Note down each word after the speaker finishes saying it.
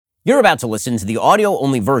You're about to listen to the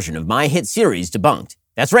audio-only version of my hit series, Debunked.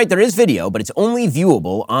 That's right, there is video, but it's only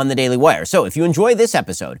viewable on the Daily Wire. So if you enjoy this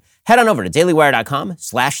episode, head on over to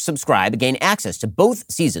dailywire.com/subscribe to gain access to both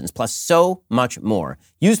seasons, plus so much more.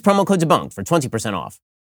 Use promo code Debunked for 20% off.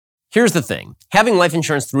 Here's the thing. Having life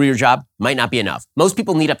insurance through your job might not be enough. Most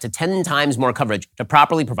people need up to 10 times more coverage to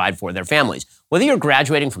properly provide for their families. Whether you're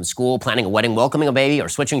graduating from school, planning a wedding, welcoming a baby, or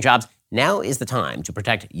switching jobs, now is the time to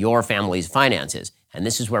protect your family's finances. And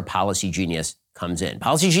this is where Policy Genius comes in.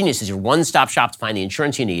 Policy Genius is your one-stop shop to find the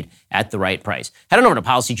insurance you need at the right price. Head on over to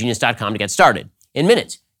policygenius.com to get started. In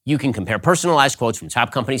minutes, you can compare personalized quotes from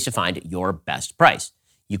top companies to find your best price.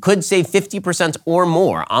 You could save 50% or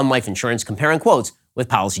more on life insurance comparing quotes with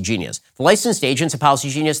Policy Genius. The licensed agents at Policy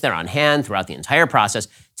Genius, they're on hand throughout the entire process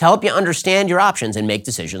to help you understand your options and make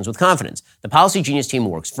decisions with confidence. The Policy Genius team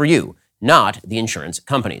works for you, not the insurance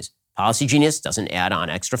companies. Policy Genius doesn't add on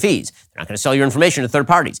extra fees. They're not going to sell your information to third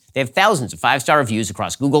parties. They have thousands of 5-star reviews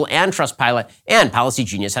across Google and Trustpilot, and Policy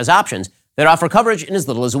Genius has options that offer coverage in as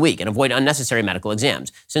little as a week and avoid unnecessary medical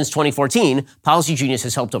exams. Since 2014, Policy Genius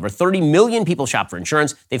has helped over 30 million people shop for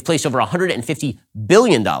insurance. They've placed over $150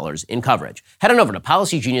 billion in coverage. Head on over to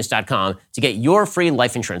policygenius.com to get your free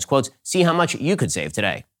life insurance quotes. See how much you could save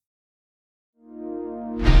today.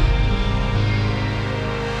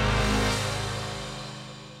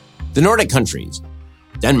 The Nordic countries,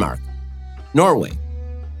 Denmark, Norway,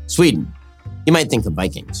 Sweden. You might think of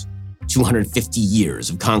Vikings, 250 years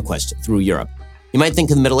of conquest through Europe. You might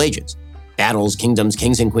think of the Middle Ages, battles, kingdoms,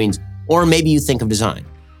 kings and queens, or maybe you think of design,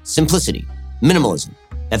 simplicity, minimalism,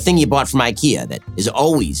 that thing you bought from IKEA that is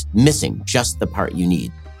always missing just the part you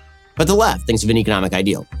need. But the left thinks of an economic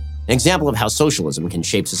ideal, an example of how socialism can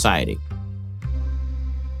shape society.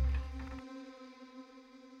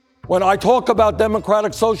 When I talk about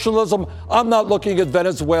democratic socialism, I'm not looking at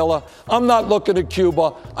Venezuela. I'm not looking at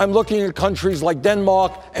Cuba. I'm looking at countries like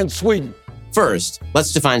Denmark and Sweden. First,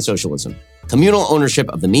 let's define socialism: communal ownership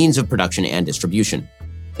of the means of production and distribution.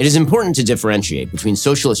 It is important to differentiate between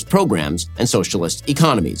socialist programs and socialist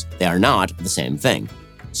economies. They are not the same thing.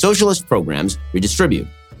 Socialist programs redistribute.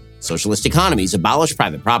 Socialist economies abolish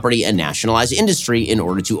private property and nationalize industry in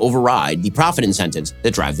order to override the profit incentives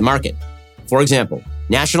that drive the market. For example,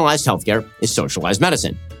 nationalized healthcare is socialized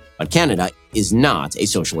medicine, but Canada is not a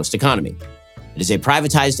socialist economy. It is a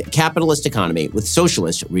privatized capitalist economy with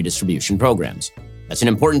socialist redistribution programs. That's an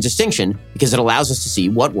important distinction because it allows us to see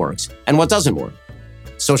what works and what doesn't work.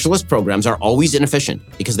 Socialist programs are always inefficient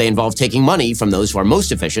because they involve taking money from those who are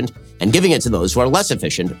most efficient and giving it to those who are less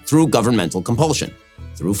efficient through governmental compulsion,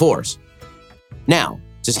 through force. Now,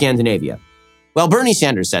 to Scandinavia. Well, Bernie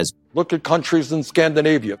Sanders says, look at countries in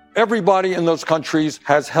Scandinavia. Everybody in those countries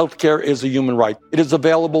has healthcare as a human right. It is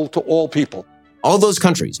available to all people. All those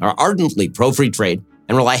countries are ardently pro-free trade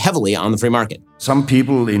and rely heavily on the free market. Some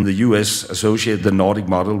people in the US associate the Nordic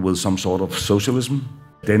model with some sort of socialism.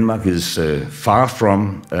 Denmark is far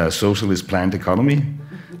from a socialist planned economy.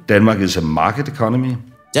 Denmark is a market economy.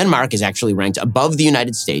 Denmark is actually ranked above the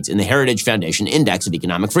United States in the Heritage Foundation Index of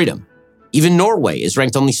Economic Freedom. Even Norway is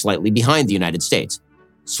ranked only slightly behind the United States.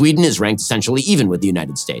 Sweden is ranked essentially even with the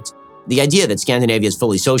United States. The idea that Scandinavia is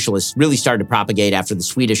fully socialist really started to propagate after the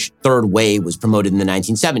Swedish Third Way was promoted in the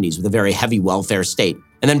 1970s with a very heavy welfare state.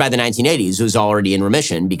 And then by the 1980s, it was already in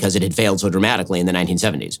remission because it had failed so dramatically in the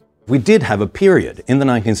 1970s. We did have a period in the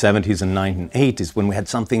 1970s and 1980s when we had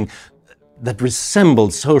something that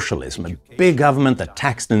resembled socialism, a big government that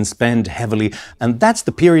taxed and spent heavily. And that's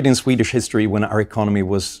the period in Swedish history when our economy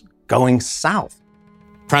was going south.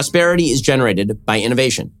 Prosperity is generated by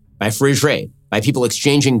innovation, by free trade, by people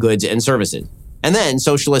exchanging goods and services. And then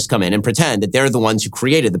socialists come in and pretend that they're the ones who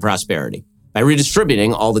created the prosperity by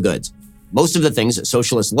redistributing all the goods. Most of the things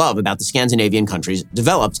socialists love about the Scandinavian countries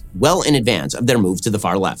developed well in advance of their move to the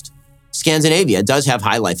far left. Scandinavia does have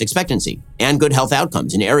high life expectancy and good health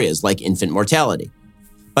outcomes in areas like infant mortality.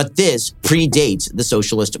 But this predates the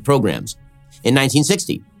socialist programs. In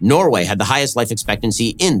 1960, Norway had the highest life expectancy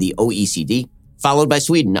in the OECD, followed by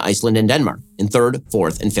Sweden, Iceland, and Denmark in third,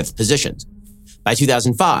 fourth, and fifth positions. By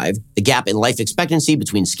 2005, the gap in life expectancy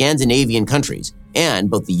between Scandinavian countries and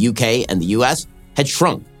both the UK and the US had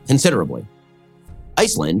shrunk considerably.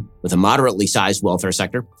 Iceland, with a moderately sized welfare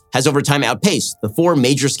sector, has over time outpaced the 4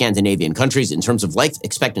 major Scandinavian countries in terms of life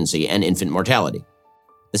expectancy and infant mortality.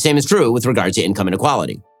 The same is true with regard to income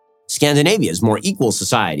inequality. Scandinavia's more equal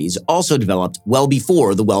societies also developed well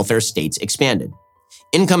before the welfare states expanded.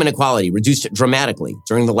 Income inequality reduced dramatically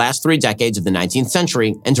during the last 3 decades of the 19th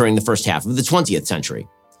century and during the first half of the 20th century.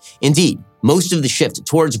 Indeed, most of the shift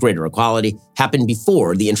towards greater equality happened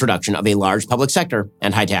before the introduction of a large public sector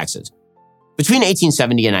and high taxes. Between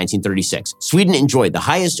 1870 and 1936, Sweden enjoyed the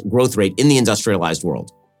highest growth rate in the industrialized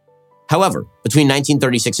world. However, between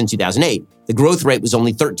 1936 and 2008, the growth rate was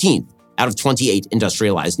only 13th out of 28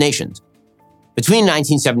 industrialized nations. Between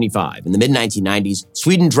 1975 and the mid-1990s,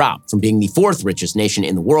 Sweden dropped from being the 4th richest nation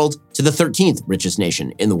in the world to the 13th richest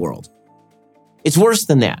nation in the world. It's worse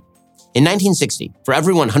than that. In 1960, for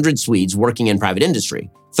every 100 Swedes working in private industry,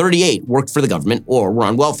 38 worked for the government or were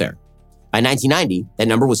on welfare. By 1990, that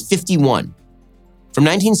number was 51. From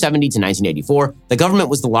 1970 to 1984, the government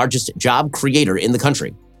was the largest job creator in the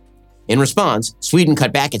country. In response, Sweden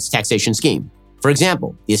cut back its taxation scheme. For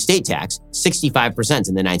example, the estate tax, 65%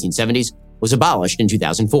 in the 1970s, was abolished in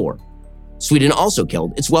 2004. Sweden also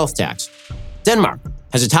killed its wealth tax. Denmark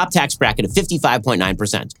has a top tax bracket of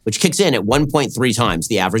 55.9%, which kicks in at 1.3 times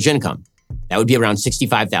the average income. That would be around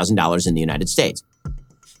 $65,000 in the United States.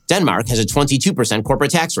 Denmark has a 22%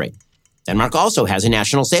 corporate tax rate. Denmark also has a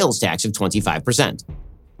national sales tax of 25%.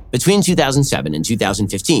 Between 2007 and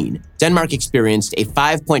 2015, Denmark experienced a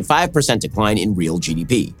 5.5% decline in real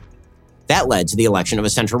GDP. That led to the election of a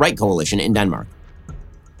center-right coalition in Denmark.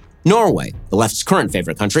 Norway, the left's current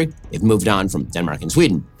favorite country, they've moved on from Denmark and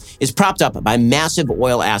Sweden, is propped up by massive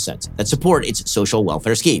oil assets that support its social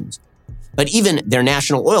welfare schemes. But even their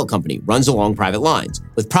national oil company runs along private lines,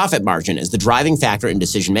 with profit margin as the driving factor in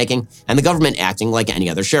decision-making and the government acting like any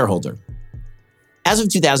other shareholder. As of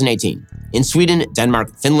 2018, in Sweden,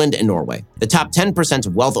 Denmark, Finland, and Norway, the top 10%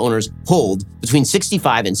 of wealth owners hold between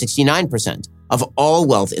 65 and 69% of all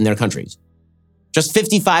wealth in their countries. Just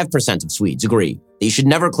 55% of Swedes agree that you should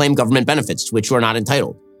never claim government benefits to which you are not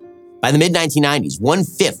entitled. By the mid-1990s,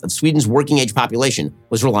 1/5 of Sweden's working-age population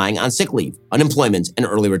was relying on sick leave, unemployment, and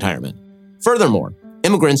early retirement. Furthermore,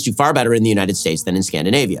 immigrants do far better in the United States than in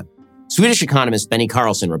Scandinavia. Swedish economist Benny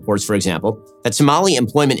Carlson reports, for example, that Somali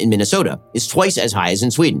employment in Minnesota is twice as high as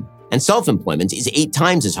in Sweden, and self-employment is 8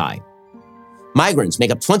 times as high. Migrants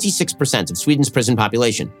make up 26% of Sweden's prison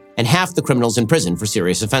population, and half the criminals in prison for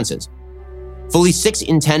serious offenses. Fully 6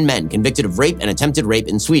 in 10 men convicted of rape and attempted rape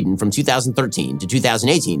in Sweden from 2013 to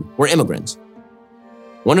 2018 were immigrants.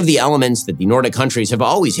 One of the elements that the Nordic countries have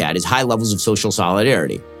always had is high levels of social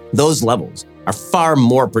solidarity. Those levels are far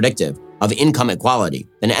more predictive of income equality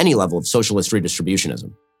than any level of socialist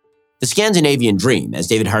redistributionism. The Scandinavian dream, as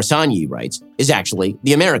David Harsanyi writes, is actually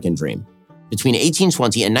the American dream. Between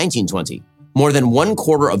 1820 and 1920, more than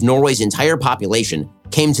 1/4 of Norway's entire population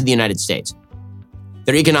came to the United States.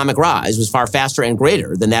 Their economic rise was far faster and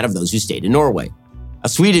greater than that of those who stayed in Norway. A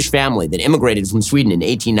Swedish family that immigrated from Sweden in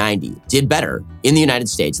 1890 did better in the United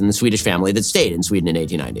States than the Swedish family that stayed in Sweden in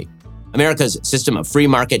 1890. America's system of free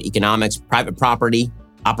market economics, private property,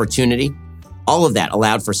 opportunity, all of that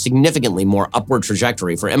allowed for significantly more upward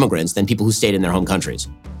trajectory for immigrants than people who stayed in their home countries.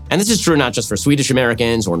 And this is true not just for Swedish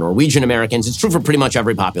Americans or Norwegian Americans, it's true for pretty much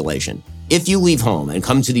every population. If you leave home and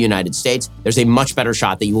come to the United States, there's a much better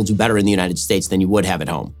shot that you will do better in the United States than you would have at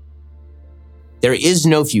home. There is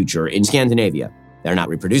no future in Scandinavia. They're not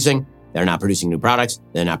reproducing, they're not producing new products,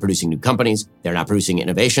 they're not producing new companies, they're not producing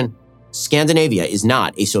innovation. Scandinavia is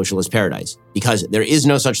not a socialist paradise because there is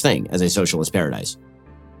no such thing as a socialist paradise.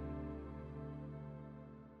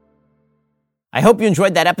 I hope you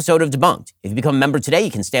enjoyed that episode of Debunked. If you become a member today, you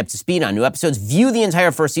can stay up to speed on new episodes, view the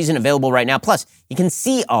entire first season available right now. Plus, you can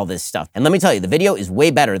see all this stuff. And let me tell you, the video is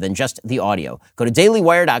way better than just the audio. Go to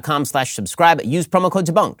dailywire.com/subscribe, use promo code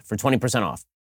Debunked for 20% off.